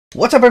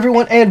What's up,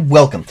 everyone, and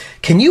welcome.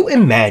 Can you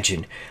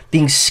imagine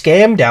being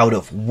scammed out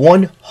of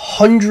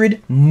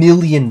 $100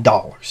 million?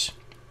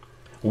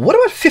 What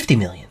about 50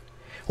 million?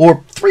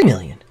 Or 3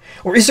 million?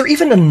 Or is there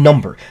even a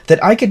number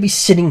that I could be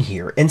sitting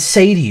here and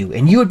say to you,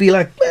 and you would be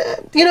like,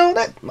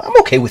 I'm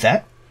okay with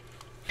that?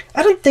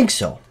 I don't think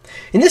so.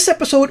 In this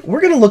episode,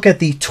 we're going to look at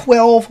the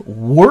 12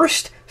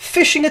 worst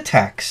phishing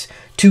attacks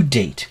to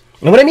date.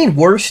 And when I mean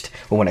worst,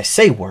 or when I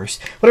say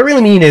worst, what I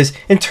really mean is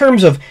in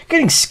terms of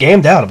getting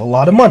scammed out of a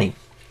lot of money.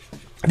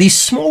 The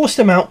smallest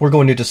amount we're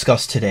going to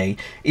discuss today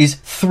is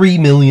 $3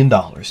 million.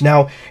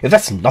 Now, if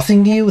that's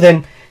nothing to you,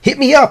 then hit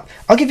me up.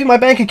 I'll give you my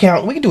bank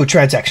account and we can do a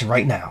transaction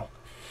right now.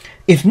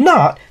 If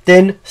not,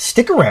 then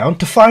stick around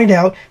to find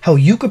out how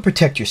you can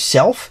protect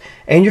yourself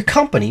and your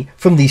company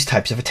from these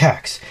types of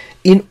attacks.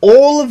 In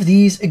all of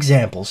these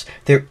examples,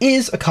 there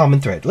is a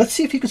common thread. Let's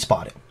see if you can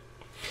spot it.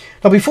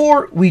 Now,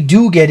 before we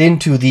do get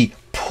into the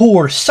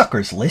poor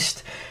suckers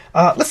list,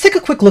 let's take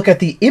a quick look at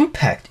the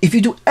impact if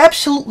you do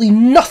absolutely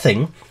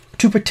nothing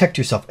to protect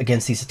yourself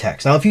against these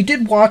attacks. Now, if you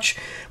did watch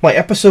my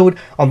episode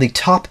on the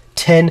top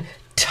 10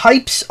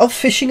 types of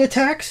phishing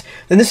attacks,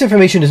 then this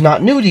information is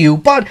not new to you,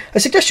 but I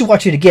suggest you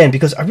watch it again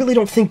because I really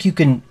don't think you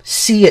can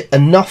see it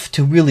enough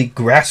to really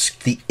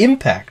grasp the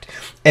impact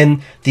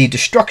and the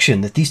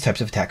destruction that these types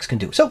of attacks can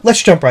do. So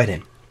let's jump right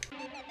in.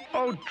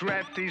 Oh,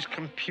 drat these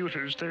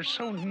computers. They're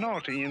so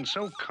naughty and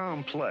so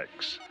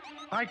complex.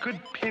 I could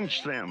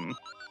pinch them.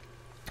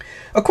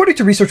 According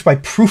to research by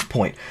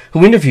Proofpoint,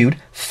 who interviewed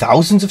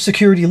thousands of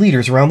security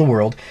leaders around the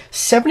world,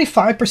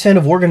 75%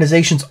 of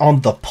organizations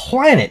on the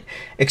planet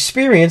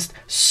experienced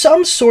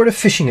some sort of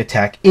phishing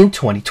attack in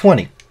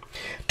 2020.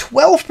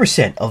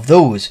 12% of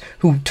those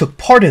who took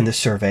part in this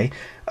survey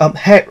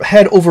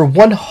had over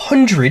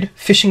 100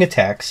 phishing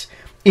attacks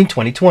in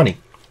 2020.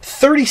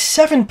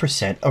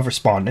 37% of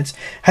respondents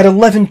had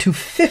 11 to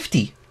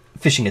 50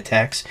 phishing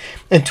attacks,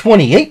 and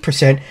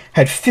 28%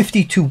 had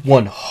 50 to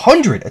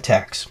 100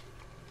 attacks.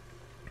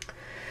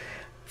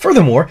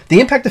 Furthermore,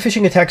 the impact of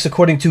phishing attacks,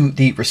 according to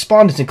the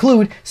respondents,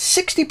 include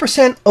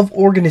 60% of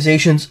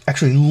organizations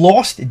actually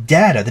lost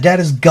data. The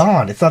data's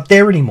gone. It's not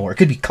there anymore. It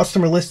could be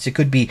customer lists. It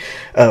could be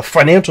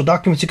financial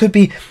documents. It could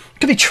be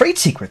trade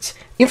secrets.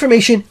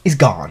 Information is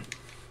gone.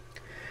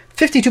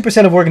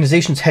 52% of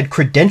organizations had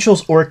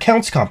credentials or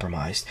accounts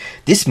compromised.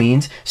 This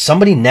means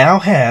somebody now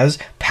has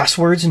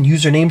passwords and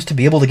usernames to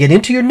be able to get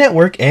into your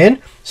network and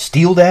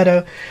steal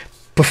data,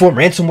 perform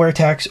ransomware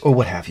attacks, or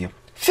what have you.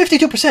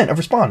 52% of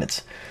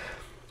respondents.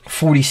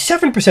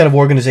 47% of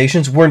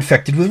organizations were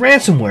infected with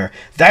ransomware.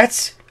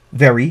 That's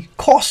very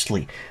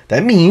costly.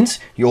 That means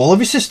all of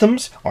your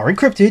systems are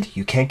encrypted.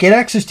 You can't get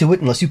access to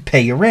it unless you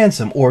pay a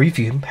ransom, or if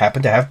you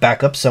happen to have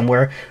backup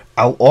somewhere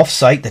out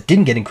off-site that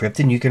didn't get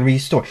encrypted, you can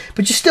restore.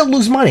 But you still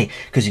lose money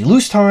because you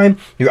lose time.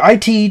 Your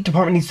IT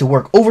department needs to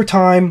work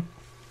overtime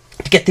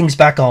to get things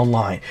back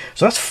online.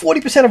 So that's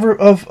 40%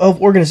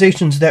 of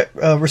organizations that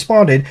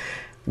responded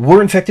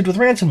were infected with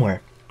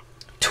ransomware.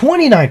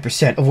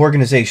 29% of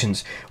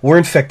organizations were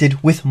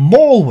infected with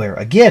malware.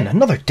 Again,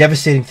 another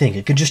devastating thing.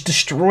 It can just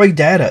destroy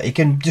data. It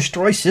can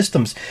destroy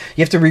systems.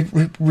 You have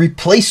to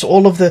replace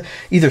all of the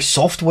either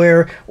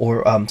software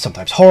or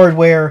sometimes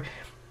hardware.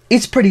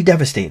 It's pretty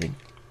devastating.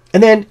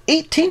 And then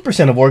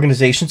 18% of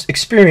organizations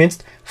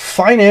experienced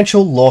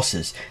financial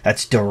losses.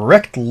 That's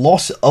direct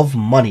loss of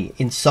money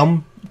in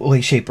some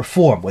way, shape, or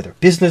form, whether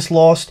business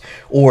lost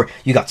or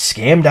you got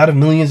scammed out of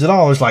millions of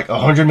dollars, like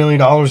 $100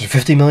 million or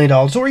 $50 million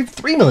or even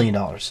 $3 million.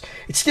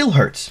 It still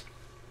hurts.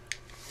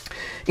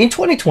 In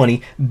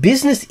 2020,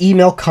 business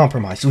email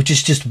compromise, which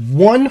is just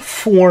one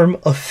form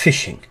of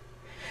phishing.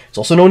 It's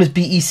also known as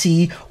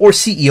BEC or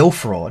CEO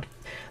fraud.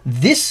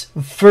 This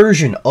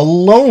version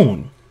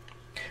alone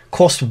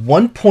cost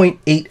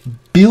 $1.8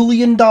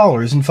 billion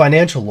in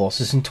financial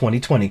losses in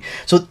 2020.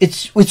 So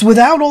it's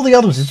without all the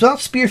other ones. It's without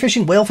spear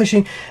phishing, whale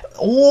phishing,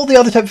 all the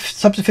other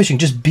types of phishing.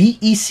 Just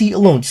BEC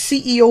alone,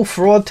 CEO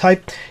fraud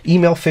type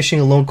email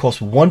phishing alone cost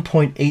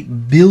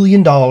 $1.8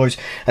 billion,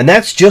 and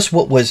that's just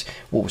what was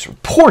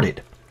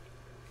reported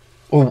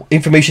or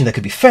information that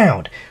could be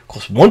found. It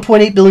cost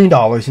 $1.8 billion in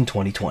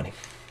 2020.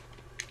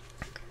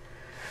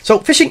 So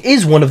phishing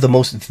is one of the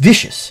most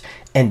vicious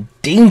and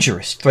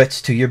dangerous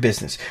threats to your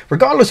business,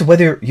 regardless of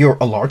whether you're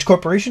a large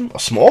corporation, a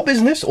small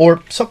business,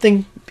 or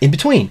something in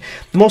between.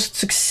 The most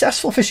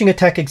successful phishing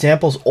attack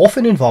examples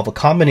often involve a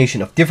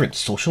combination of different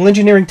social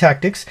engineering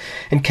tactics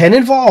and can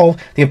involve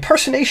the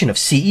impersonation of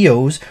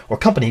CEOs or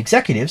company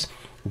executives,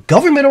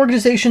 government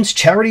organizations,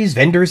 charities,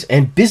 vendors,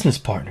 and business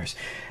partners.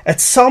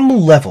 At some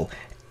level,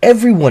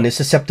 everyone is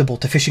susceptible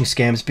to phishing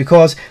scams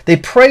because they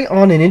prey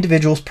on an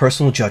individual's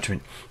personal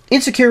judgment,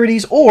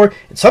 insecurities, or,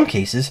 in some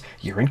cases,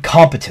 your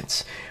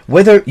incompetence.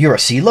 Whether you're a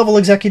C-level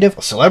executive,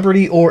 a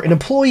celebrity, or an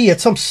employee at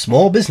some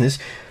small business,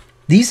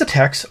 these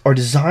attacks are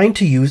designed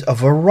to use a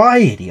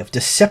variety of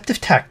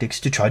deceptive tactics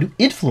to try to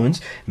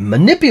influence,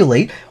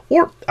 manipulate,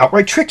 or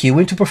outright trick you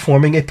into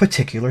performing a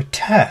particular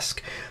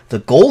task. The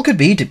goal could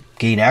be to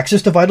gain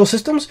access to vital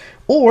systems,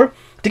 or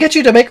to get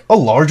you to make a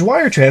large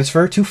wire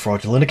transfer to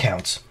fraudulent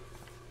accounts.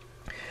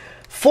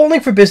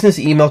 Falling for business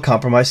email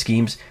compromise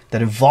schemes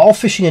that involve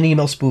phishing and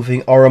email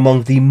spoofing are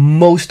among the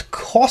most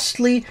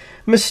costly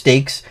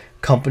mistakes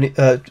companies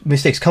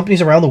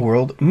around the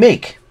world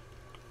make.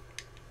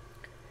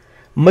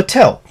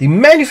 Mattel, the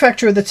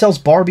manufacturer that sells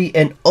Barbie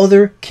and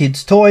other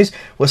kids' toys,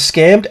 was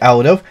scammed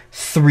out of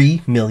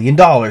 $3 million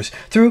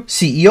through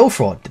CEO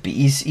fraud, the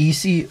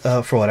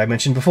BEC fraud I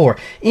mentioned before,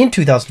 in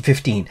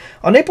 2015.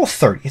 On April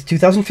 30th,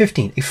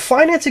 2015, a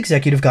finance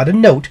executive got a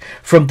note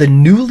from the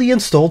newly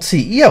installed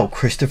CEO,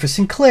 Christopher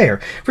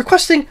Sinclair,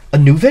 requesting a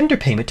new vendor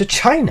payment to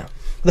China.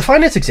 The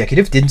finance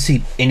executive didn't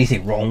see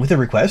anything wrong with the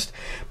request,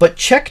 but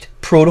checked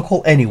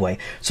protocol anyway.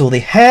 So they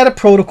had a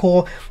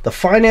protocol. The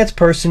finance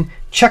person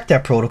checked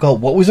that protocol.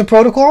 What was the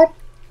protocol?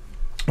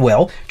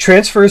 Well,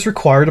 transfers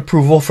required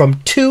approval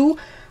from 2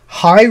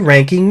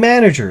 high-ranking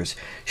managers.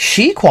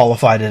 She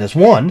qualified it as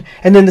 1,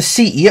 and then the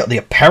CEO, the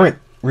apparent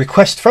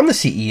request from the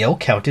CEO,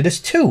 counted as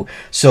 2.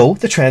 So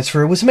the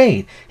transfer was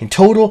made. In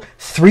total,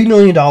 $3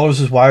 million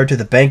was wired to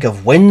the Bank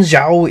of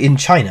Wenzhou in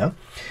China.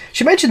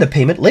 She mentioned the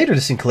payment later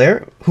to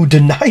Sinclair, who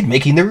denied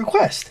making the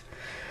request.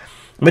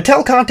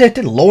 Mattel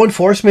contacted law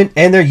enforcement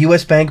and their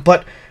U.S. bank,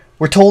 but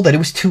were told that it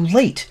was too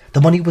late.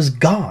 The money was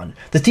gone.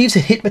 The thieves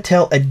had hit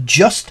Mattel at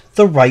just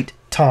the right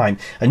time.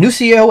 A new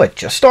CEO had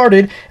just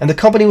started, and the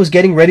company was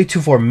getting ready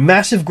for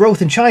massive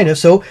growth in China,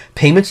 so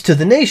payments to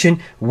the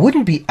nation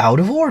wouldn't be out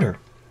of order.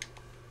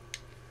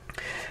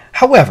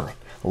 However,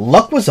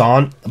 luck was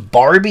on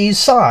Barbie's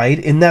side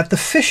in that the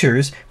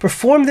phishers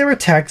performed their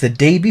attack the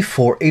day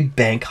before a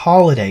bank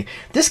holiday.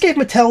 This gave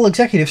Mattel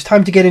executives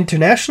time to get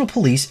international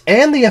police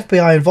and the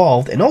FBI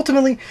involved and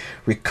ultimately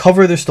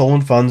recover their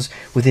stolen funds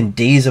within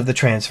days of the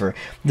transfer.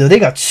 Though they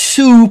got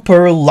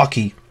super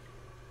lucky.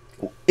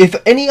 If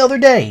any other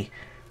day,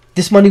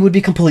 this money would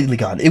be completely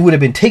gone. It would have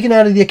been taken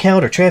out of the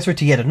account or transferred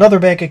to yet another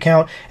bank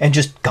account and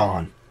just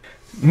gone.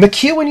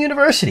 MacEwan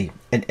University,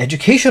 an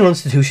educational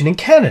institution in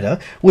Canada,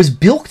 was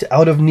bilked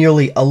out of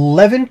nearly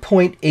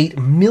 $11.8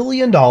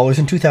 million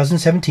in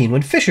 2017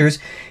 when phishers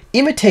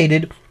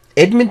imitated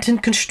Edmonton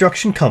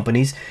construction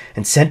companies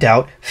and sent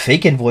out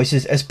fake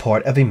invoices as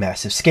part of a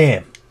massive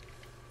scam.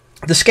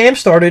 The scam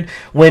started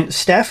when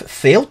staff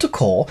failed to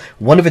call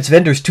one of its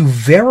vendors to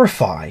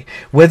verify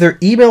whether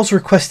emails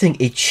requesting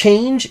a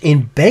change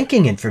in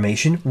banking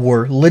information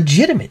were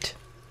legitimate.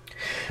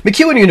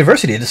 MacEwan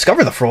University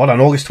discovered the fraud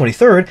on August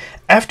 23rd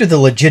after the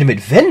legitimate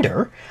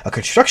vendor, a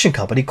construction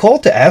company,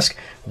 called to ask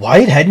why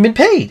it hadn't been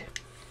paid.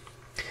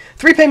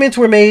 3 payments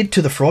were made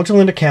to the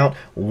fraudulent account,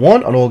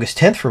 one on August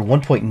 10th for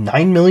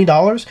 $1.9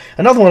 million,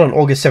 another one on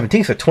August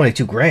 17th for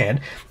 $22,000,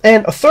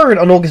 and a third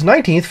on August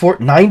 19th for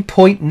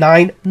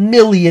 $9.9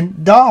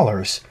 million.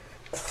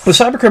 The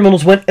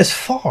cybercriminals went as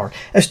far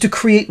as to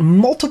create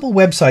multiple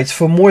websites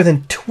for more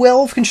than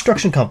 12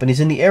 construction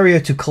companies in the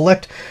area to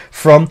collect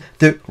from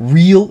the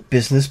real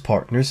business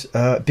partners.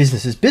 The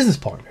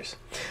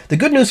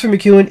good news for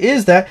MacEwan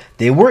is that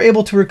they were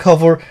able to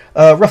recover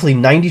roughly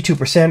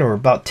 92%, or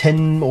about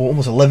 10 or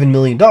almost $11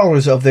 million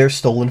of their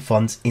stolen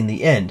funds in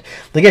the end.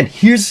 Again,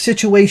 here's a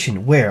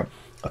situation where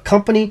a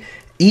company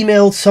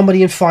emailed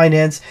somebody in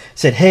finance,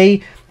 said,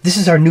 hey, this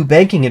is our new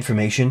banking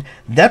information.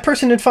 That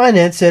person in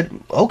finance said,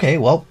 okay,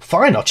 well,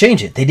 fine, I'll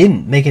change it. They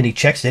didn't make any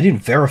checks. They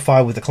didn't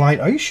verify with the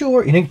client. Are you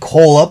sure? You didn't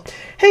call up.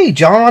 Hey,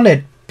 John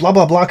at blah,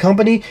 blah, blah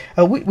company.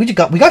 We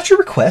got your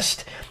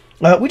request.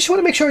 We just want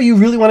to make sure you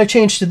really want to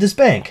change to this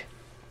bank.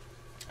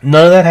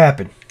 None of that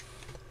happened.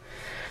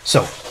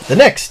 So, the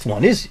next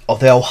one is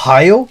the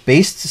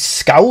Ohio-based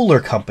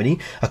Scowler Company,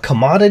 a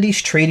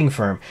commodities trading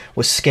firm,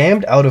 was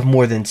scammed out of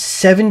more than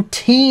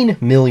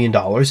 $17 million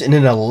in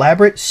an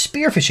elaborate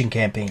spear phishing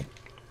campaign.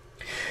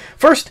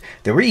 First,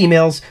 there were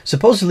emails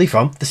supposedly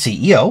from the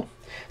CEO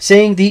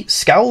saying that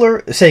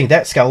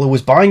Scowler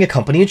was buying a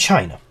company in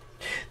China.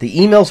 The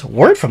emails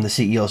weren't from the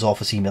CEO's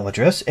office email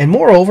address, and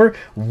moreover,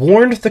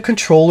 warned the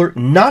controller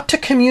not to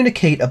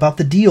communicate about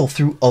the deal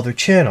through other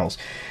channels,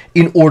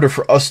 in order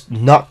for us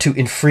not to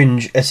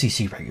infringe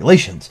SEC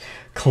regulations,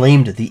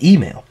 claimed the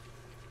email.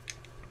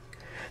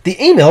 The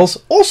emails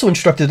also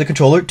instructed the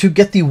controller to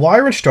get the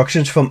wire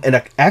instructions from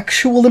an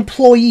actual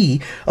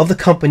employee of the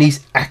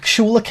company's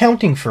actual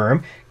accounting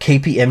firm,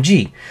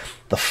 KPMG.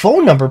 The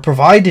phone number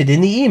provided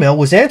in the email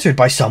was answered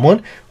by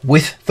someone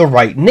with the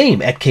right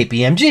name at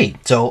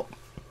KPMG. So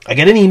I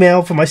get an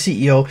email from my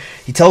CEO.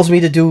 He tells me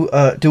to do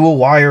a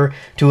wire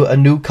to a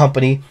new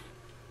company.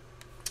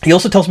 He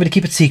also tells me to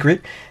keep it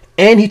secret.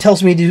 And he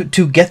tells me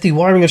to get the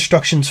wiring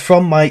instructions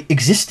from my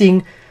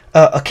existing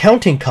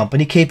accounting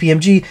company,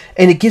 KPMG,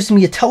 and it gives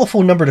me a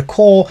telephone number to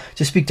call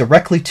to speak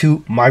directly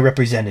to my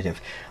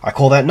representative. I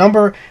call that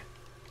number,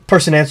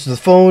 person answers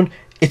the phone,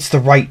 it's the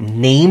right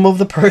name of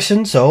the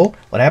person, so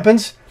what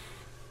happens?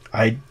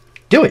 I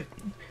do it.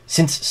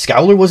 Since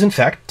Scowler was in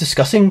fact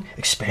discussing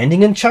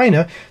expanding in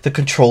China, the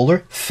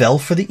controller fell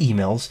for the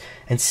emails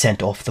and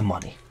sent off the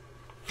money.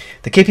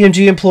 The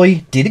KPMG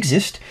employee did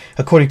exist,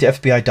 according to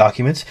FBI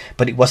documents,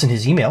 but it wasn't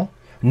his email,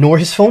 nor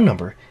his phone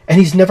number, and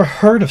he's never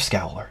heard of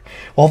Scowler.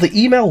 While the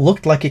email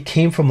looked like it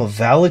came from a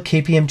valid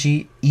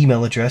KPMG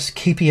email address,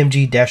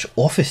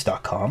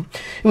 kpmg-office.com,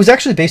 it was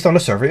actually based on a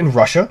server in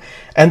Russia,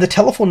 and the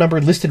telephone number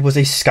listed was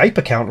a Skype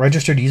account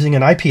registered using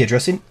an IP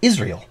address in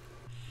Israel.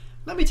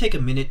 Let me take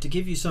a minute to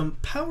give you some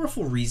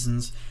powerful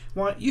reasons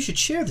why you should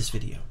share this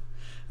video.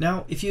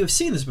 Now, if you have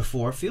seen this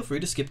before, feel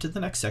free to skip to the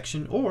next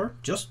section or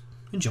just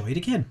enjoy it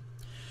again.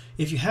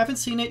 If you haven't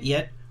seen it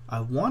yet, I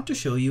want to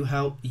show you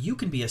how you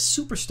can be a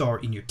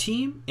superstar in your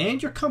team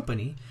and your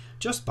company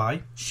just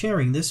by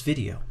sharing this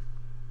video.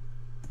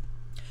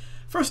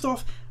 First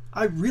off,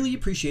 I really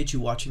appreciate you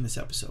watching this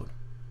episode,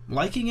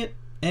 liking it,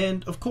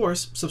 and of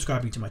course,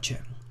 subscribing to my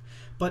channel.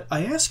 But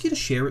I ask you to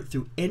share it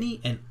through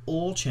any and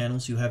all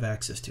channels you have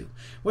access to,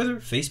 whether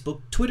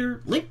Facebook,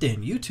 Twitter,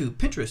 LinkedIn, YouTube,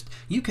 Pinterest.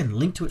 You can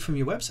link to it from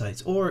your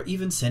websites or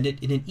even send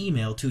it in an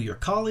email to your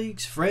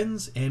colleagues,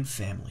 friends, and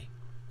family.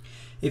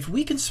 If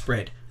we can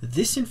spread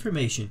this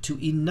information to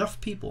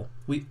enough people,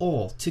 we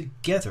all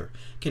together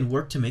can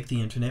work to make the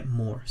internet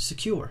more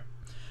secure.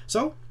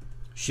 So,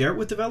 share it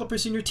with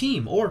developers in your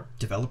team or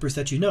developers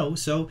that you know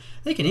so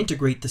they can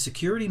integrate the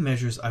security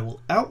measures I will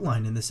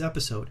outline in this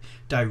episode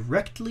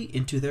directly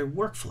into their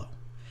workflow.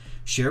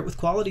 Share it with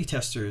quality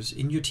testers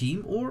in your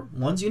team or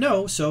ones you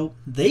know so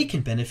they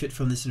can benefit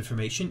from this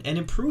information and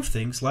improve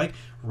things like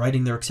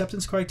writing their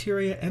acceptance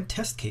criteria and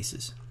test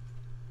cases.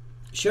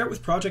 Share it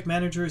with project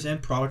managers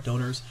and product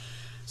owners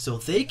so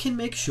they can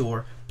make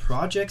sure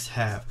projects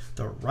have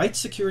the right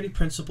security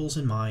principles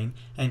in mind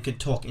and can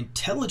talk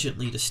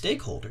intelligently to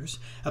stakeholders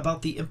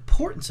about the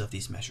importance of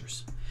these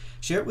measures.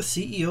 Share it with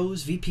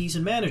CEOs, VPs,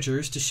 and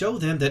managers to show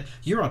them that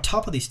you're on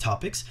top of these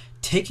topics,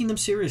 taking them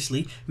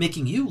seriously,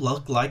 making you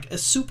look like a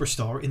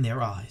superstar in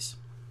their eyes.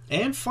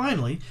 And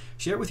finally,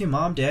 share it with your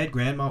mom, dad,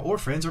 grandma, or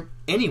friends, or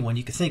anyone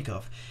you can think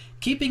of.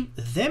 Keeping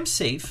them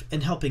safe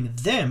and helping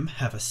them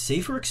have a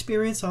safer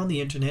experience on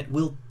the internet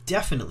will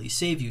definitely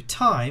save you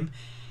time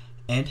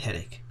and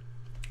headache.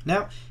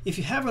 Now, if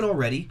you haven't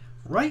already,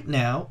 right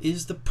now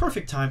is the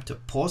perfect time to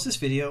pause this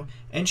video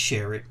and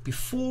share it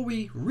before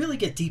we really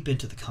get deep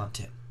into the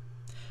content.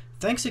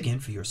 Thanks again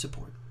for your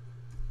support.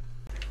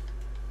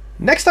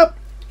 Next up,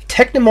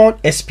 Tecnimont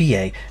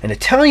SPA, an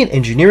Italian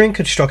engineering,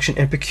 construction,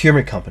 and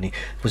procurement company,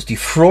 was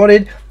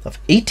defrauded of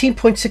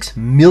 $18.6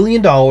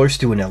 million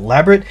through an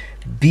elaborate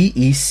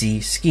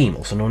BEC scheme,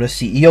 also known as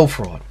CEO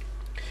fraud.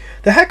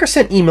 The hacker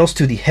sent emails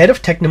to the head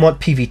of Tecnimont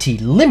PVT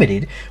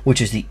Limited,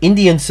 which is the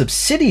Indian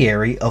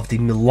subsidiary of the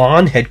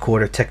Milan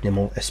headquartered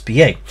Tecnimont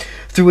SPA,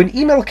 through an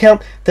email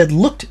account that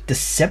looked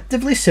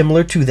deceptively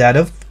similar to that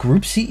of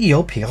Group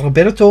CEO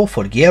Pierroberto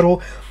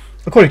Forghiero,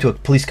 according to a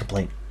police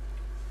complaint.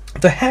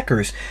 The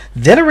hackers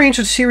then arranged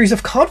a series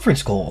of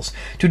conference calls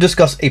to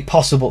discuss a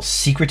possible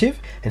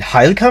secretive and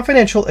highly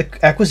confidential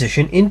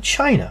acquisition in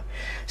China.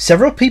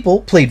 Several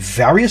people played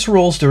various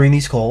roles during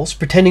these calls,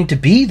 pretending to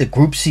be the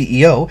group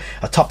CEO,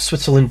 a top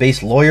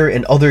Switzerland-based lawyer,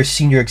 and other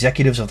senior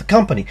executives of the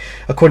company,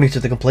 according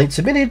to the complaint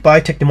submitted by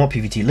Tecnimont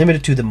PVT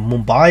Limited to the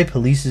Mumbai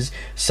Police's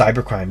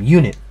cybercrime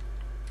unit.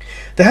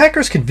 The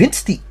hackers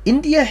convinced the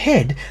India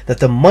head that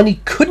the money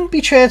couldn't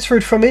be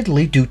transferred from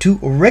Italy due to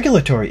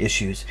regulatory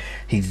issues.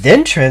 He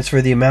then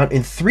transferred the amount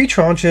in 3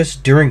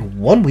 tranches during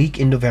 1 week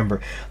in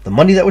November. The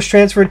money that was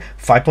transferred,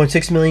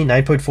 $5.6 million,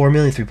 $9.4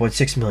 million,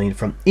 $3.6 million,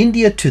 from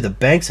India to the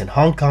banks in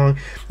Hong Kong.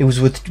 It was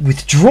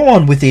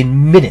withdrawn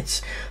within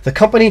minutes. The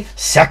company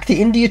sacked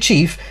the India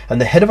chief and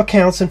the head of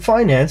accounts and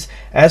finance,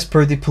 as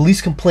per the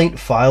police complaint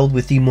filed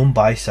with the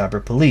Mumbai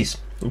Cyber Police.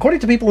 According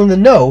to people in the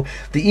know,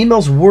 the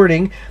email's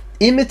wording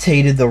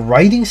imitated the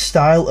writing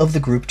style of the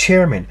group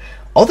chairman.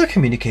 Other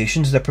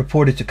communications that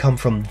purported to come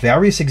from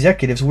various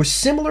executives were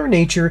similar in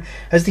nature,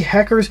 as the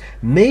hackers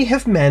may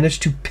have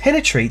managed to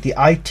penetrate the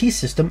IT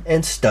system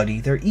and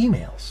study their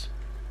emails.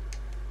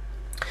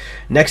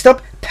 Next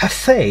up,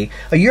 Pathé,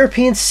 a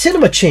European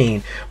cinema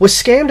chain, was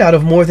scammed out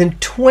of more than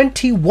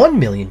 $21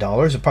 million,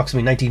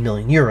 approximately 19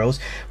 million euros,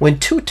 when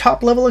 2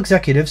 top-level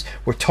executives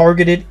were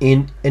targeted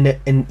in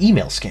an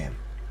email scam.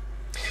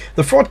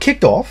 The fraud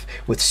kicked off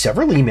with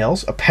several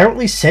emails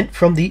apparently sent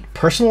from the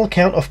personal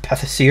account of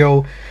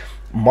Pathé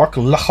Mark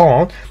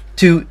Lachan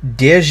to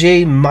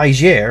Dirge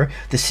Meijer,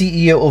 the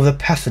CEO of the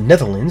Path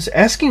Netherlands,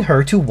 asking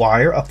her to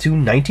wire up to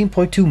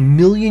 19.2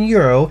 million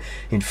euro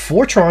in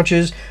 4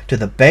 tranches to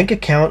the bank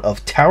account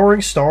of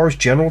Towering Stars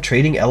General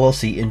Trading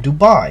LLC in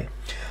Dubai.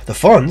 The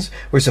funds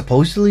were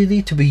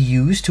supposedly to be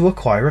used to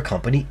acquire a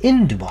company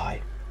in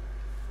Dubai.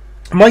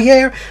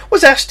 Meijer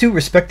was asked to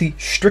respect the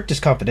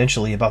strictest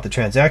confidentiality about the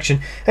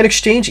transaction and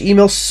exchange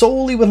emails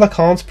solely with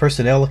Lacan's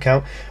personal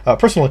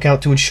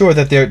account to ensure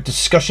that their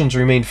discussions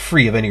remained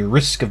free of any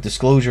risk of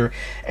disclosure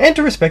and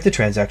to respect the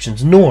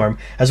transaction's norm,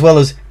 as well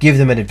as give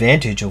them an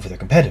advantage over their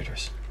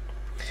competitors.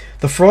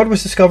 The fraud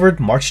was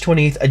discovered March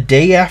 28th, a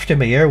day after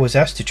Meijer was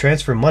asked to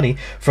transfer money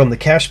from the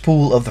cash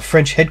pool of the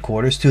French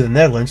headquarters to the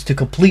Netherlands to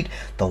complete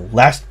the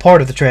last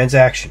part of the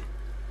transaction.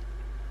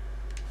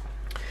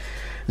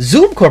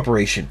 Zoom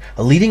Corporation,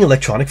 a leading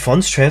electronic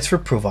funds transfer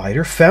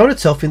provider, found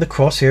itself in the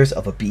crosshairs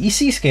of a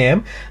BEC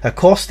scam that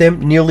cost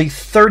them nearly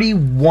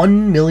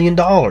 $31 million.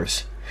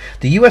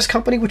 The U.S.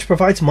 company, which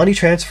provides money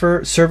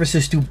transfer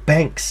services to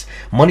banks,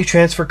 money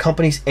transfer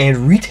companies,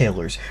 and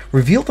retailers,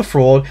 revealed the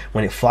fraud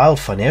when it filed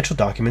financial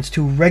documents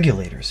to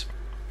regulators.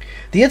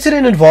 The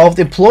incident involved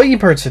employee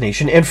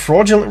impersonation and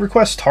fraudulent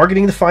requests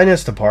targeting the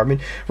finance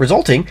department,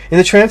 resulting in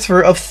the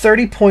transfer of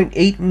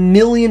 $30.8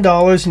 million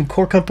in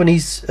core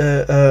companies'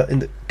 in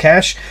the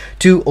cash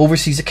to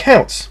overseas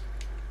accounts.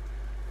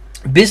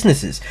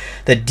 Businesses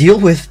that deal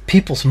with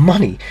people's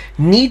money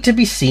need to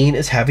be seen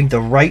as having the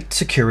right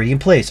security in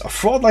place. A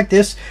fraud like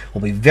this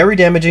will be very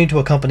damaging to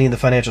a company in the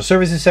financial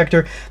services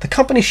sector. The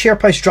company's share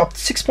price dropped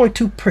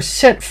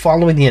 6.2%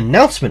 following the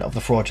announcement of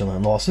the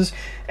fraudulent losses,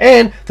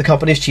 and the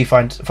company's chief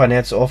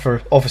finance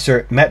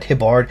officer, Matt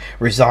Hibbard,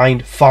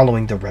 resigned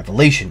following the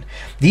revelation.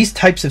 These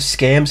types of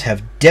scams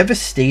have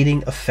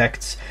devastating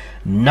effects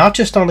not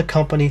just on the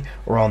company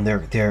or on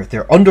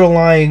their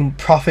underlying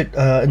profit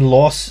and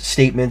loss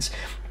statements,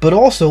 but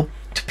also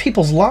to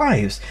people's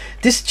lives.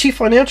 This chief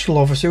financial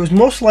officer was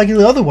most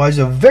likely otherwise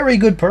a very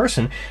good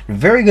person,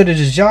 very good at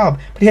his job,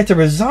 but he had to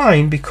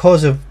resign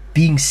because of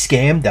being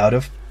scammed out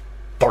of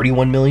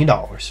 $31 million.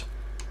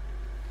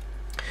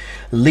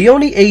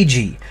 Leone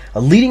AG,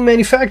 a leading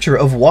manufacturer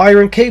of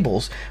wire and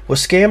cables, was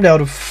scammed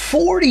out of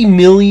 40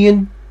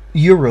 million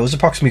euros,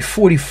 approximately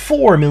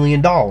 $44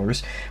 million,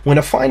 when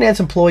a finance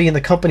employee in the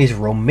company's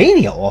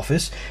Romania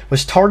office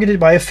was targeted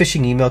by a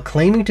phishing email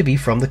claiming to be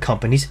from the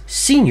company's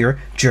senior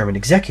German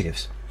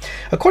executives.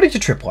 According to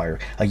Tripwire,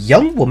 a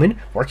young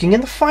woman working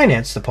in the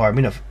finance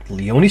department of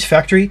Leone's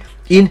factory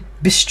in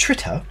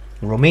Bistrița,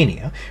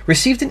 Romania,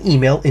 received an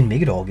email in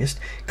mid-August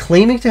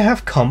claiming to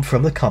have come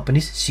from the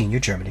company's senior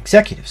German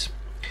executives.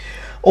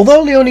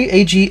 Although Leone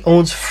AG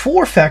owns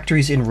 4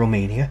 factories in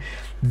Romania,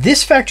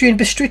 this factory in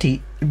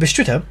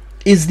Bistrița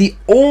is the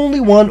only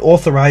one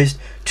authorized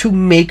to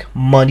make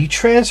money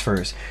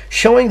transfers,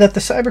 showing that the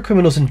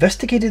cybercriminals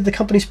investigated the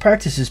company's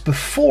practices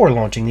before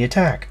launching the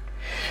attack.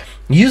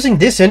 Using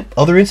this and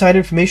other inside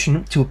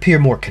information to appear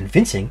more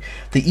convincing,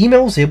 the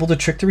email was able to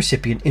trick the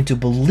recipient into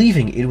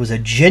believing it was a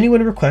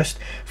genuine request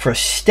for a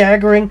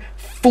staggering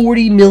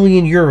 40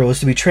 million euros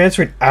to be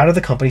transferred out of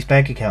the company's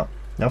bank account.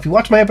 Now, if you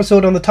watch my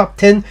episode on the top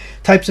 10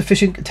 types of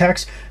phishing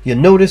attacks, you'll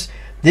notice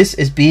this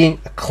is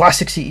being a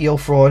classic CEO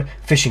fraud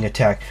phishing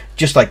attack,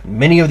 just like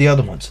many of the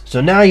other ones.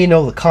 So now you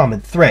know the common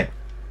thread.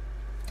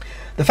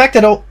 The fact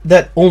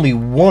that only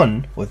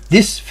one, or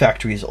this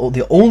factory is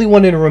the only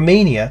one in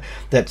Romania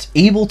that's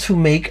able to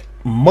make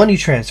money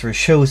transfers,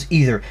 shows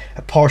either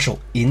a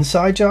partial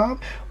inside job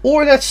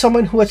or that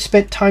someone who had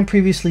spent time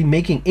previously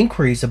making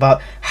inquiries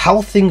about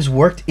how things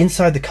worked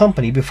inside the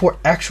company before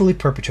actually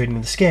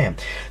perpetrating the scam.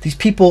 These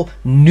people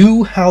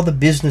knew how the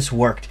business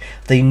worked.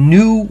 They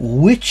knew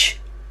which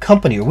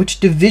company or which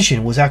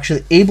division was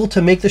actually able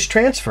to make this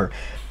transfer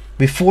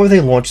before they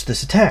launched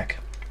this attack.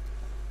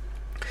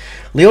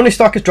 Leone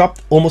stock has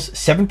dropped almost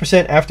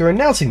 7% after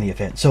announcing the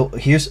event. So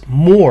here's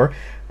more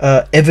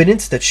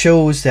evidence that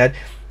shows that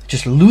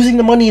just losing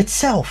the money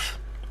itself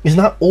is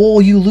not all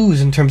you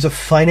lose in terms of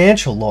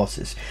financial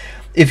losses.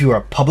 If you are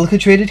a publicly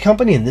traded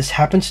company and this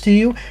happens to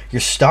you, your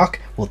stock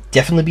will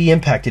definitely be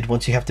impacted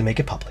once you have to make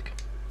it public.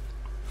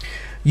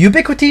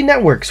 Ubiquiti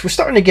Networks. We're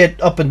starting to get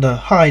up in the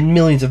high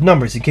millions of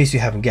numbers, in case you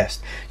haven't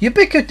guessed.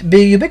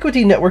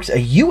 Ubiquiti Networks,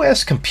 a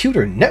U.S.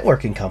 computer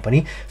networking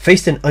company,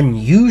 faced an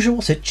unusual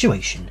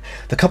situation.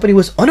 The company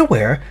was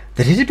unaware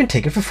that it had been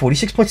taken for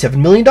 $46.7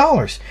 million.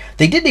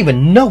 They didn't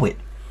even know it.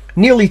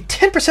 Nearly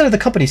 10% of the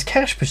company's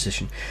cash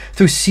position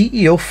through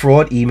CEO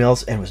fraud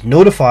emails, and was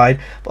notified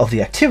of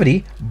the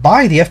activity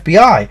by the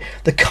FBI.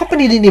 The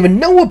company didn't even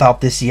know about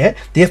this yet.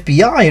 The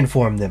FBI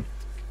informed them.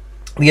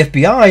 The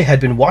FBI had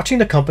been watching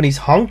the company's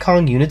Hong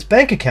Kong unit's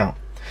bank account.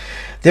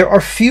 There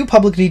are few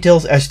public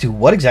details as to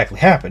what exactly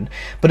happened,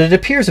 but it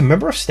appears a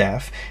member of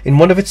staff in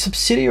one of its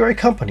subsidiary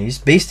companies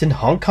based in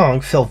Hong Kong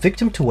fell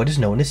victim to what is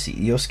known as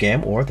CEO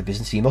scam, or the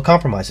business email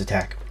compromise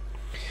attack.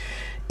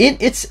 In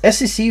its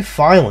SEC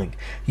filing,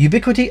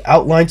 Ubiquiti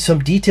outlined some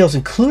details,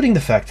 including the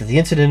fact that the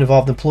incident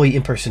involved employee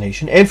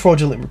impersonation and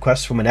fraudulent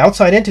requests from an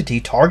outside entity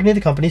targeting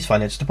the company's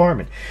finance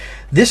department.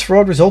 This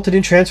fraud resulted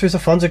in transfers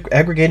of funds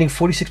aggregating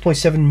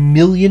 $46.7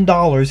 million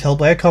held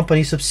by a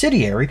company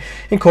subsidiary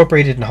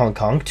incorporated in Hong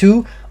Kong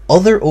to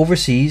other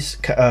overseas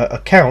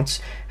accounts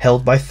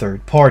held by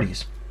third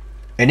parties.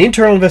 An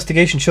internal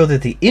investigation showed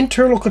that the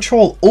internal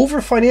control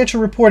over financial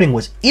reporting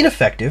was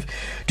ineffective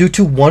due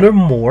to one or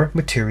more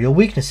material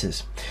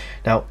weaknesses.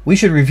 Now, we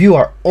should review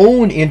our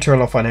own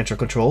internal financial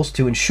controls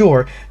to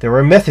ensure there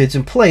are methods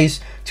in place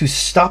to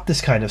stop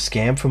this kind of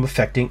scam from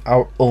affecting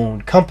our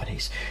own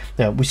companies.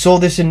 Now, we saw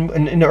this in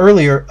an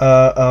earlier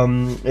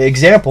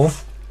example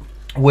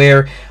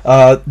where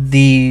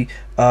the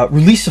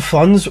release of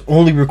funds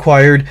only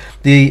required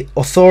the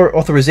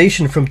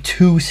authorization from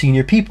 2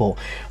 senior people.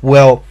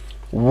 Well,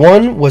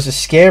 One was a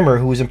scammer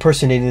who was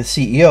impersonating the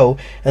CEO,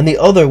 and the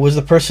other was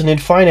the person in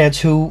finance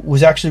who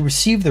was actually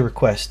received the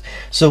request.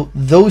 So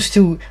those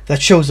two,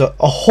 that shows a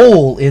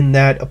hole in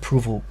that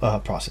approval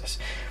process.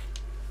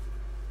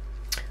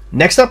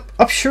 Next up,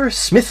 Upshur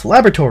Smith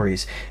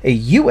Laboratories, a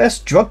U.S.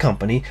 drug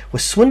company,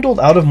 was swindled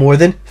out of more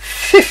than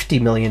 $50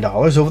 million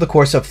over the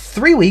course of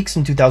 3 weeks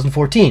in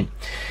 2014.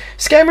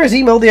 Scammers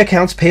emailed the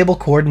accounts payable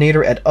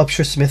coordinator at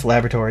Upshur Smith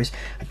Laboratories,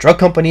 a drug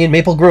company in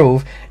Maple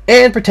Grove,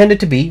 and pretended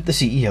to be the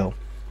CEO.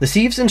 The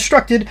thieves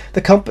instructed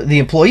the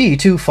employee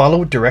to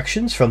follow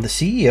directions from the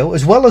CEO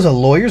as well as a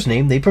lawyer's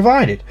name they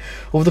provided.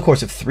 Over the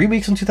course of 3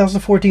 weeks in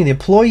 2014, the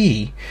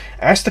employee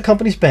asked the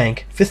company's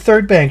bank, Fifth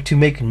Third Bank, to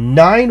make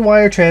 9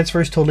 wire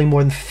transfers totaling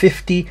more than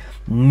 $50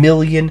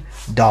 million.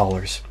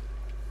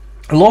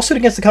 A lawsuit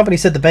against the company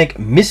said the bank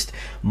missed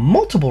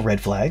multiple red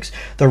flags: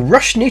 the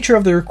rushed nature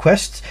of the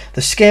requests,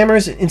 the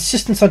scammers'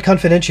 insistence on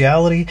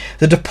confidentiality,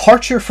 the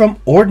departure from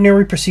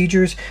ordinary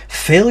procedures,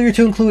 failure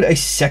to include a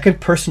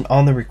second person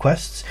on the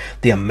requests,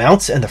 the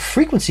amounts and the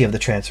frequency of the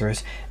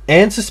transfers,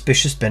 and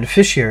suspicious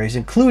beneficiaries,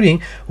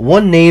 including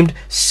one named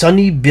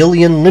Sunny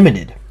Billion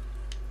Limited.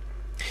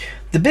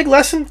 The big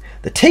lesson?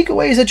 The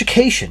takeaway is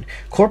education.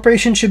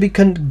 Corporations should be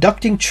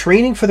conducting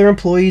training for their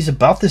employees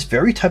about this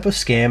very type of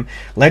scam,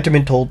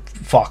 Lanterman told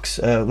Fox.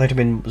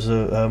 Lanterman was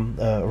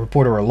a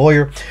reporter or a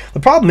lawyer. The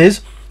problem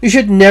is, you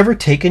should never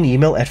take an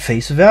email at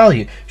face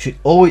value. You should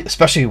always,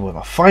 especially with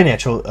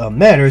financial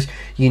matters,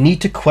 you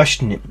need to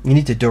question it. You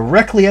need to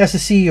directly ask the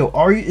CEO,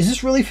 is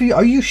this really for you?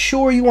 Are you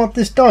sure you want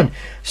this done?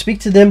 Speak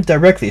to them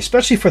directly,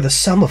 especially for the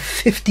sum of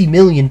 $50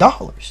 million.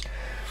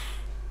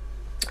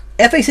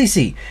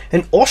 FACC,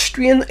 an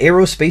Austrian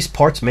aerospace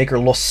parts maker,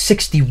 lost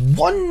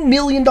 $61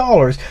 million,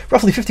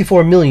 roughly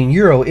 54 million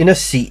euro, in a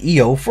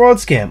CEO fraud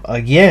scam.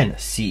 Again,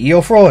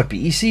 CEO fraud,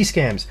 BEC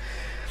scams.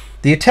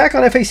 The attack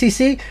on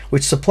FACC,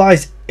 which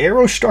supplies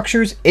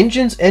aerostructures,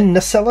 engines, and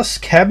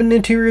nacelles, cabin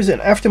interiors, and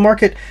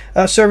aftermarket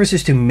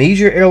services to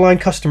major airline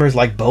customers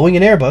like Boeing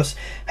and Airbus,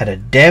 had a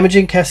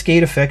damaging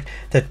cascade effect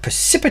that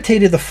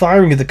precipitated the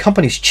firing of the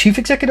company's chief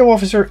executive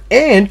officer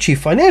and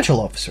chief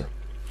financial officer.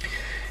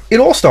 It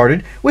all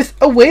started with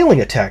a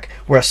whaling attack,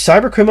 where a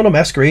cybercriminal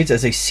masquerades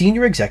as a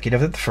senior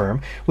executive at the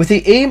firm with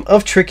the aim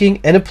of tricking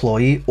an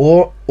employee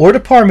or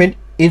department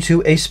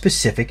into a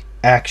specific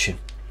action.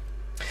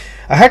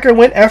 A hacker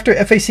went after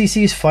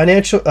FACC's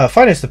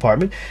finance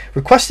department,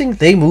 requesting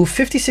they move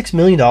 $56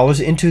 million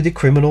into the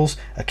criminal's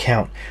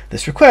account.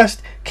 This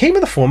request came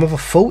in the form of a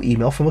faux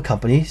email from a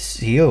company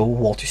CEO,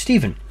 Walter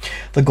Stephen.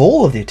 The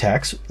goal of the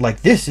attacks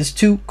like this is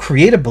to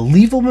create a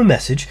believable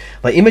message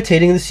by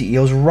imitating the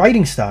CEO's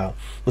writing style.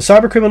 The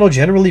cybercriminal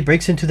generally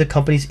breaks into the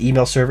company's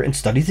email server and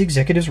studies the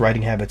executive's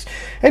writing habits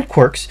and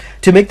quirks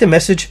to make the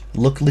message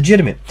look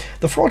legitimate.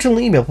 The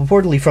fraudulent email,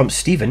 purportedly from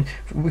Stephen,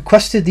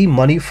 requested the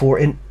money for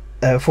an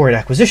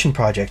acquisition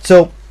project.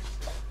 So,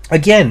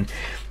 again,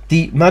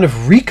 the amount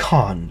of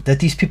recon that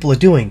these people are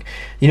doing,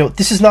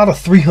 this is not a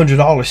 $300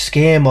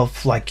 scam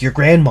of like your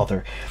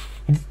grandmother.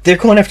 They're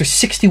going after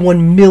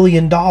 $61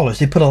 million.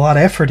 They put a lot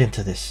of effort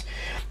into this.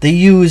 They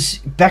use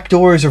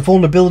backdoors or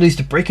vulnerabilities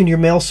to break into your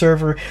mail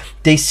server.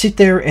 They sit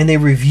there and they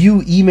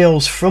review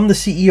emails from the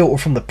CEO or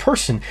from the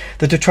person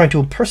that they're trying to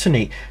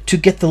impersonate to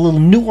get the little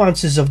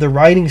nuances of the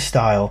writing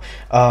style.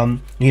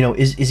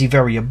 Is he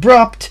very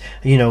abrupt?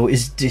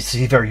 Is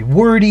he very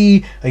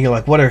wordy?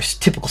 Like, what are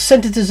typical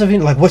sentences of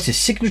him? Like, what's his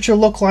signature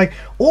look like?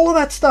 All of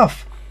that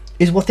stuff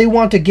is what they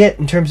want to get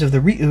in terms of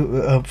the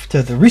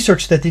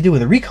research that they do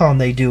and the recon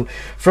they do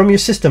from your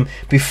system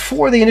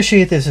before they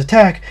initiate this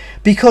attack,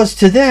 because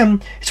to them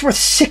it's worth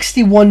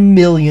 $61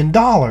 million.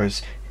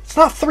 It's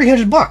not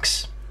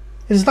 $300.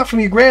 It's not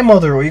from your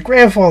grandmother or your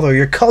grandfather or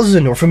your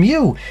cousin or from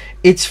you.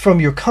 It's from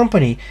your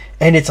company,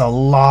 and it's a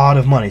lot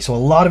of money. So a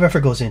lot of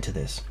effort goes into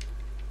this.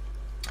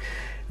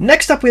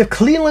 Next up, we have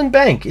Cleveland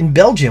Bank in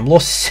Belgium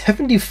lost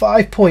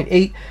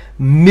 $75.8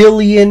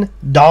 million,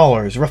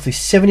 roughly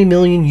 70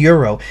 million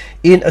euro,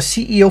 in a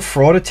CEO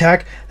fraud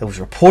attack that was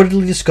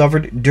reportedly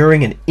discovered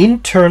during an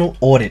internal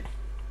audit.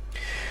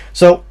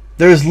 So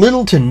there is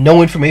little to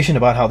no information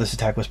about how this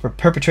attack was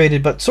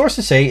perpetrated, but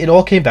sources say it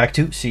all came back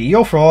to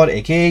CEO fraud,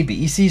 aka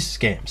BEC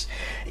scams.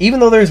 Even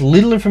though there's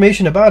little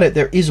information about it,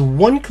 there is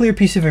one clear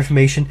piece of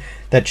information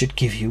that should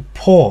give you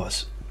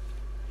pause.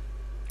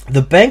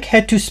 The bank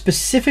had to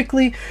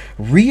specifically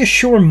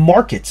reassure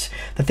markets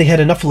that they had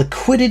enough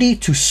liquidity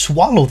to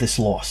swallow this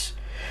loss.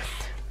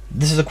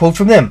 This is a quote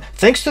from them.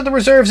 Thanks to the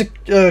reserves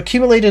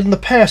accumulated in the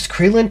past,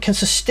 Cleveland can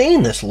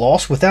sustain this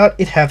loss without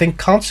it having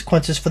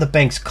consequences for the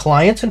bank's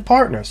clients and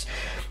partners.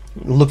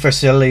 Luc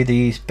Vercelli,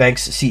 the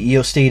bank's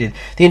CEO, stated,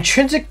 the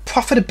intrinsic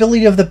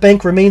profitability of the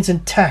bank remains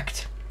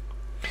intact.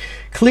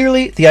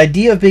 Clearly, the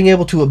idea of being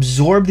able to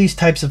absorb these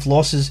types of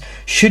losses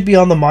should be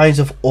on the minds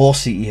of all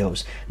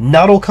CEOs.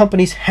 Not all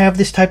companies have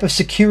this type of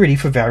security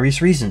for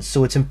various reasons,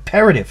 so it's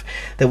imperative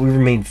that we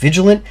remain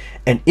vigilant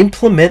and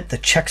implement the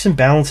checks and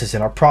balances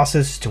in our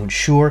process to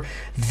ensure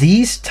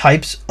these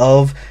types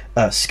of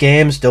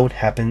scams don't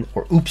happen,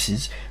 or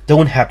oopses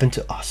don't happen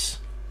to us.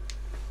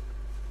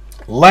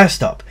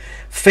 Last up,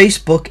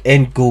 Facebook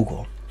and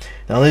Google.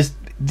 Now it's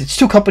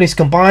two companies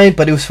combined,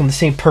 but it was from the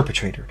same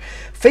perpetrator.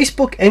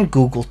 Facebook and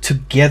Google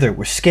together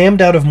were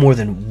scammed out of more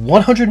than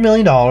 $100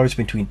 million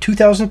between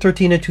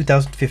 2013 and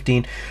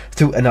 2015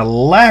 through an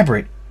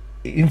elaborate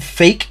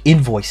fake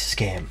invoice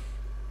scam.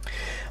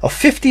 A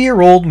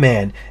 50-year-old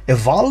man,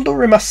 Evaldo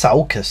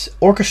Rimasaukas,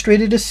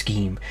 orchestrated a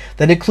scheme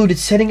that included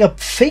setting up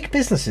fake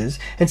businesses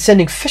and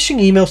sending phishing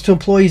emails to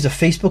employees of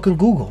Facebook and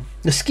Google.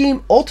 The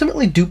scheme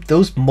ultimately duped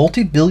those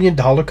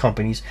multi-billion-dollar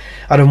companies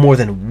out of more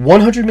than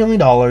 $100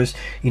 million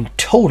in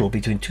total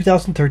between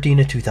 2013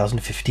 and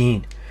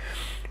 2015.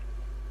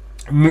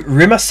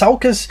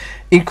 Rimasaukas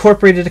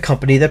incorporated a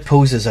company that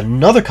poses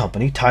another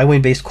company,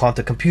 Taiwan-based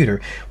Quanta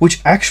Computer, which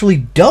actually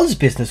does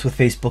business with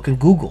Facebook and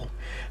Google.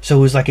 So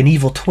it was like an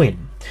evil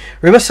twin.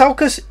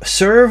 Rimasaukas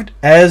served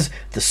as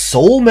the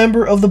sole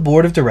member of the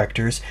board of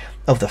directors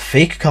of the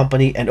fake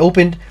company and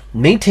opened,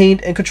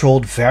 maintained, and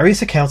controlled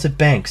various accounts at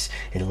banks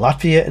in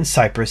Latvia and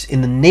Cyprus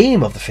in the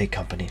name of the fake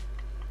company.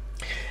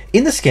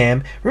 In the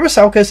scam,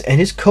 Rimasaukas and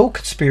his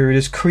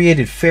co-conspirators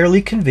created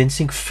fairly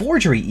convincing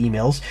forgery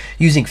emails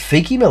using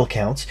fake email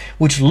accounts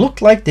which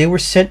looked like they were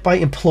sent by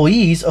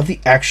employees of the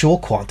actual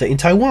Quanta in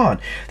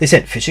Taiwan. They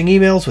sent phishing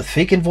emails with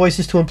fake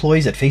invoices to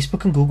employees at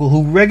Facebook and Google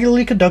who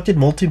regularly conducted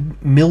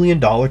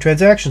multi-million-dollar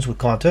transactions with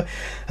Quanta,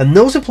 and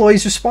those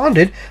employees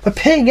responded by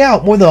paying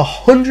out more than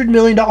 $100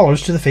 million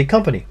to the fake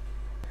company.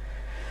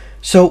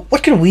 So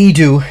what can we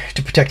do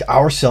to protect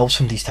ourselves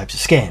from these types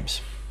of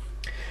scams?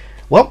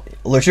 Well,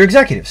 alert your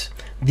executives.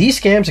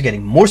 These scams are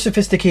getting more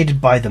sophisticated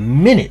by the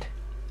minute,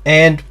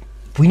 and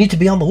we need to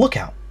be on the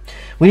lookout.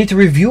 We need to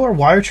review our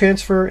wire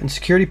transfer and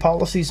security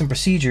policies and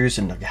procedures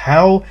and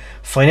how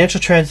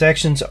financial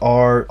transactions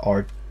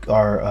are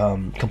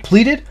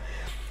completed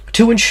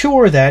to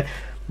ensure that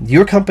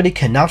your company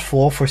cannot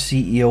fall for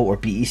CEO or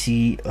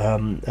BEC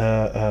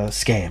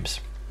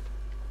scams.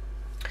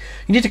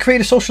 You need to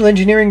create a social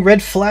engineering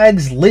red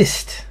flags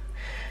list.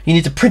 You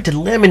need to print and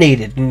laminate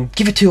it and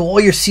give it to all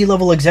your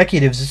C-level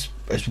executives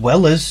as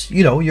well as,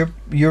 you know, your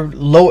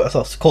low,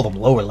 let's call them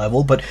lower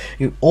level, but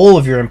all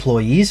of your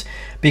employees,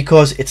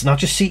 because it's not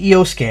just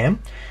CEO scam.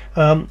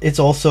 It's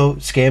also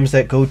scams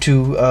that go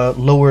to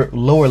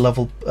lower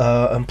level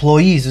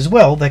employees as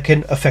well that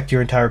can affect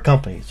your entire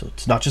company. So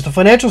it's not just the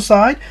financial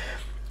side.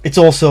 It's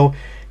also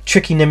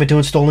tricking them into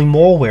installing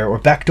malware or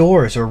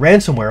backdoors or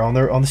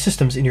ransomware on the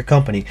systems in your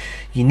company.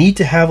 You need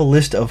to have a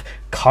list of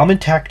common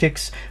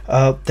tactics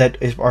that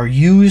are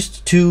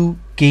used to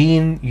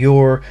gain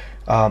your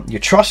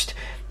trust.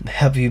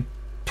 Have you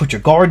put your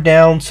guard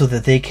down so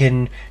that they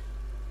can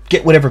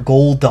get whatever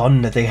goal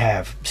done that they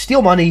have,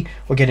 steal money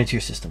or get into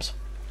your systems.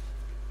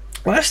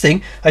 Last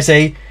thing I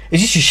say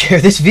is you should share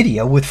this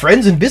video with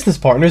friends and business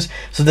partners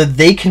so that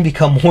they can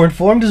become more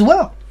informed as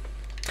well.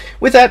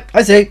 With that,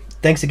 I say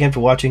thanks again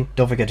for watching.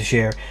 Don't forget to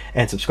share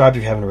and subscribe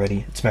if you haven't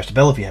already. And smash the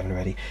bell if you haven't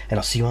already. And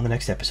I'll see you on the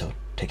next episode.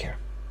 Take care.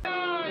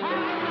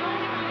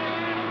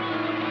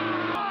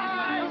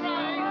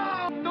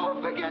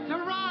 Don't forget to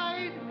ride!